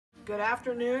Good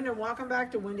afternoon and welcome back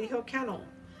to Windy Hill Kennel.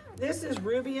 This is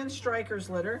Ruby and Striker's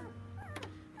litter,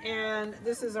 and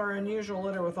this is our unusual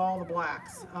litter with all the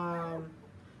blacks. I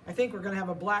think we're going to have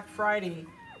a Black Friday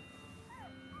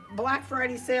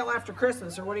sale after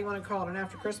Christmas, or what do you want to call it, an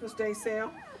after Christmas Day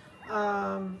sale.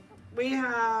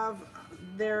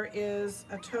 There is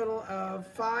a total of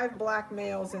 5 black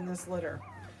males in this litter,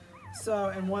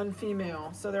 and 1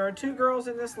 female. So there are 2 girls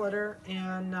in this litter,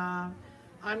 and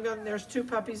there's 2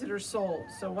 puppies that are sold.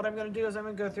 So what I'm going to do is I'm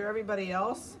going to go through everybody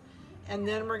else, and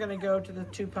then we're going to go to the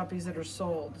 2 puppies that are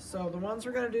sold. So the ones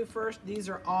we're going to do first, these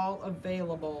are all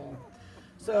available.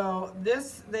 So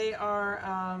they are,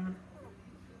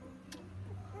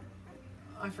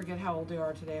 I forget how old they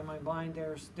are today. Am I blind?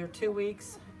 They're 2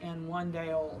 weeks and 1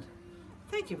 day old.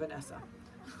 Thank you, Vanessa.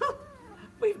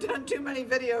 We've done too many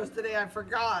videos today. I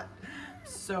forgot.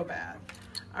 So bad.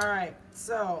 All right.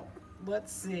 So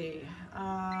let's see.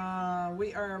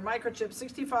 We are microchip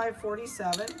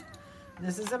 6547.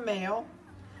 This is a male.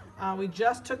 We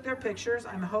just took their pictures.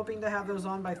 I'm hoping to have those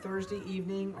on by Thursday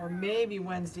evening or maybe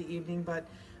Wednesday evening, but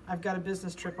I've got a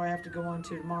business trip I have to go on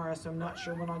to tomorrow, so I'm not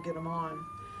sure when I'll get them on.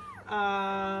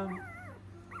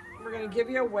 We're going to give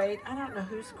you a weight. I don't know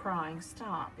who's crying.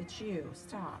 Stop. It's you.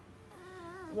 Stop.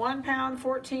 1 pound,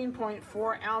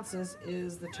 14.4 ounces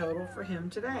is the total for him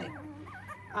today.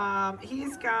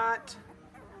 He's got,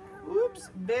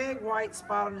 big white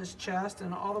spot on his chest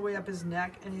and all the way up his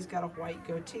neck, and he's got a white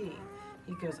goatee.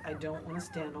 He goes, I don't want to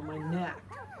stand on my neck.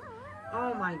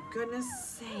 Oh my goodness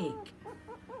sake.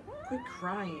 Quit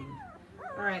crying.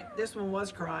 All right, this one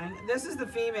was crying. This is the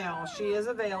female. She is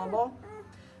available.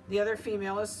 The other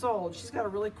female is sold. She's got a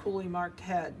really coolly marked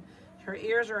head. Her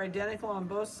ears are identical on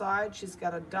both sides. She's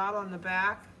got a dot on the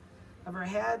back of her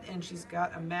head, and she's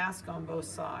got a mask on both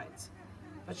sides.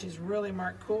 But she's really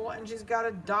marked cool, and she's got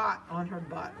a dot on her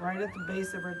butt right at the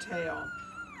base of her tail.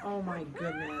 Oh my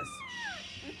goodness.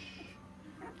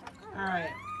 All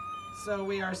right, so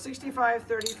we are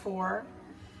 6534,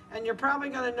 and you're probably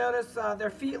going to notice their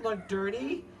feet look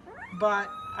dirty, but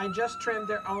I just trimmed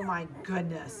their, oh my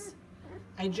goodness.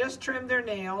 I just trimmed their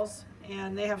nails,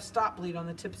 and they have stop bleed on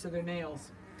the tips of their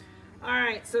nails. All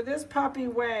right, so this puppy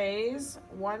weighs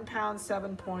 1 pound,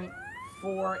 7.4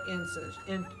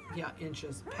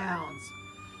 pounds.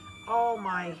 Oh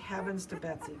my heavens to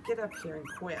Betsy, get up here and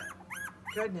quit.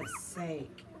 Goodness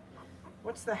sake.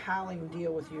 What's the howling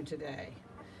deal with you today?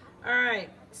 All right,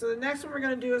 so the next one we're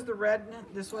going to do is the red.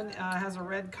 This one has a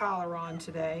red collar on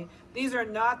today. These are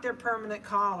not their permanent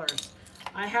collars.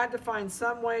 I had to find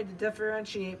some way to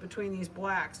differentiate between these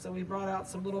blacks, so we brought out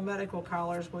some little medical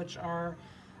collars, which are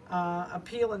a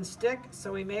peel and stick,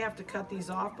 so we may have to cut these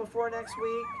off before next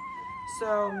week. So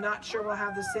I'm not sure we'll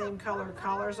have the same color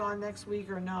collars on next week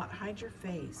or not. Hide your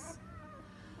face.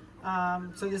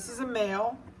 So this is a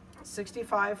male,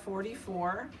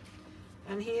 6544,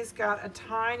 and he's got a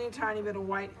tiny, tiny bit of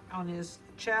white on his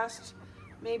chest,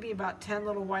 maybe about 10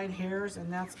 little white hairs,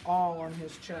 and that's all on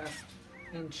his chest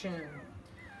and chin.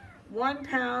 1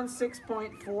 pound,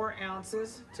 6.4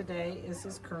 ounces today is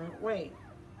his current weight.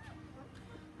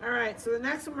 All right, so the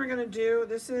next one we're going to do,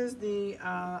 this is the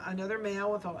another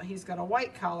male with he's got a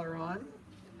white collar on,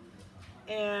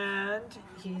 and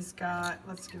he's got,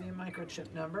 let's give you a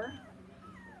microchip number,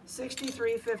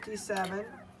 6357,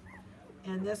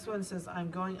 and this one says,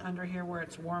 I'm going under here where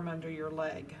it's warm under your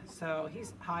leg. So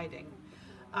he's hiding.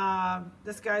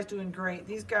 This guy's doing great.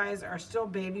 These guys are still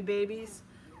babies,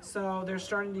 so they're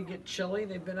starting to get chilly.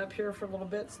 They've been up here for a little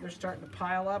bit, so they're starting to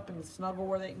pile up and snuggle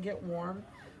where they can get warm.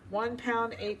 1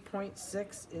 pound,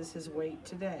 8.6 is his weight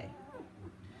today.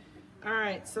 All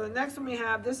right, so the next one we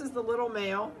have, this is the little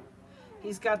male.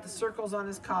 He's got the circles on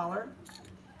his collar.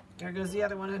 There goes the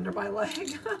other one under my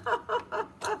leg.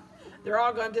 They're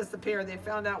all going to disappear. They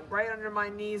found out right under my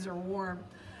knees are warm.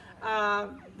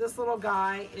 This little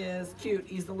guy is cute.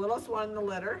 He's the littlest one in the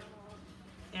litter,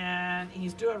 and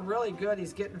he's doing really good.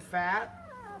 He's getting fat.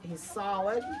 He's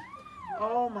solid.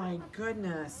 Oh my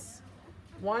goodness.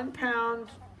 1 pound,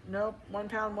 nope, 1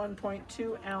 pound,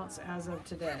 1.2 ounce as of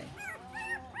today.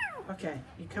 Okay,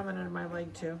 you coming under my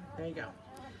leg too. There you go.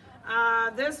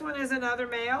 This one is another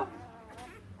male.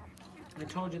 I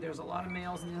told you there's a lot of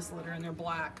males in this litter, and they're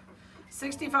black.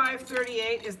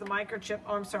 6538 is the microchip.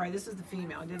 Oh, I'm sorry, this is the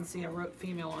female. I didn't see I wrote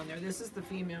female on there. This is the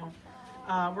female.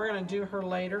 We're going to do her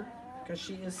later because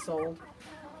she is sold.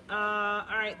 All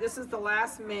right, this is the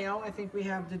last male I think we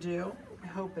have to do. I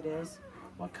hope it is.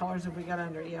 What colors have we got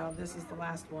under? Yeah, this is the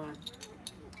last one.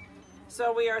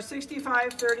 So we are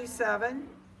 6537.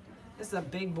 This is a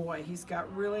big boy. He's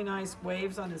got really nice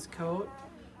waves on his coat.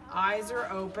 Eyes are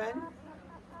open.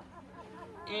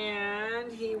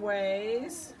 And he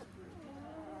weighs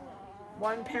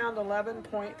 1 pound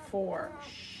 11.4.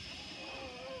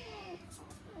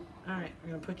 All right, I'm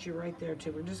gonna put you right there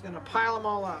too. We're just gonna pile them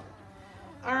all up.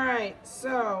 All right,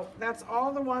 so that's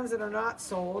all the ones that are not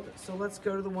sold. So let's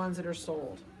go to the ones that are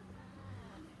sold.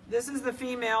 This is the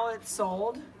female that's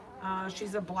sold.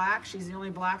 She's a black. She's the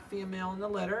only black female in the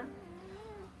litter.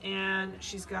 And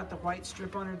she's got the white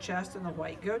strip on her chest and the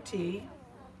white goatee.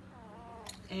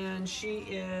 And she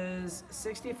is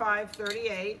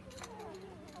 6538.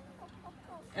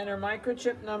 And her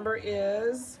microchip number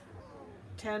is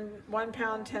 1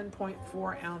 pound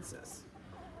 10.4 ounces.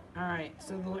 All right,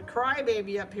 so the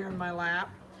crybaby up here in my lap,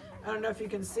 I don't know if you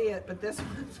can see it, but this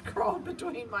one's crawled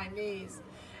between my knees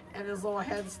and his little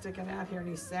head's sticking out here and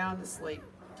he's sound asleep.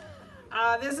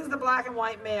 This is the black and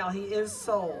white male. He is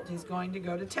sold. He's going to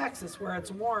go to Texas where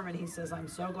it's warm, and he says, I'm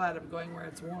so glad I'm going where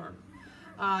it's warm.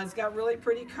 It's got really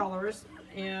pretty colors,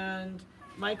 and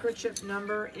microchip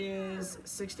number is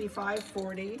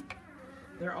 6540.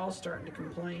 They're all starting to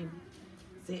complain.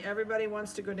 See, everybody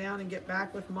wants to go down and get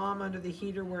back with mom under the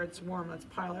heater where it's warm. Let's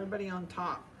pile everybody on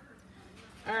top.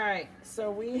 All right, so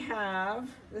we have,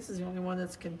 this is the only one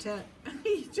that's content.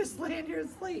 He's just laying here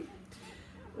asleep.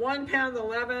 1 pound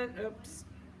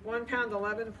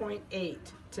 11.8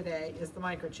 today is the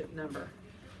microchip number.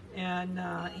 And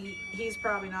he's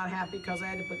probably not happy because I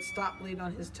had to put stop bleed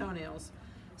on his toenails.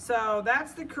 So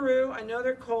that's the crew. I know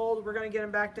they're cold. We're gonna get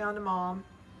them back down to mom.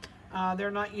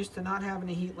 They're not used to not having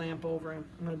a heat lamp over him.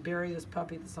 I'm gonna bury this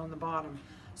puppy that's on the bottom.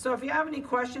 So if you have any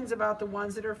questions about the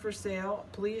ones that are for sale,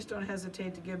 please don't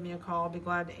hesitate to give me a call. I'll be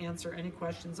glad to answer any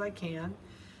questions I can.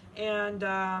 And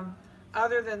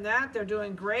other than that, they're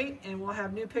doing great, and we'll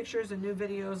have new pictures and new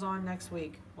videos on next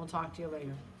week. We'll talk to you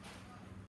later.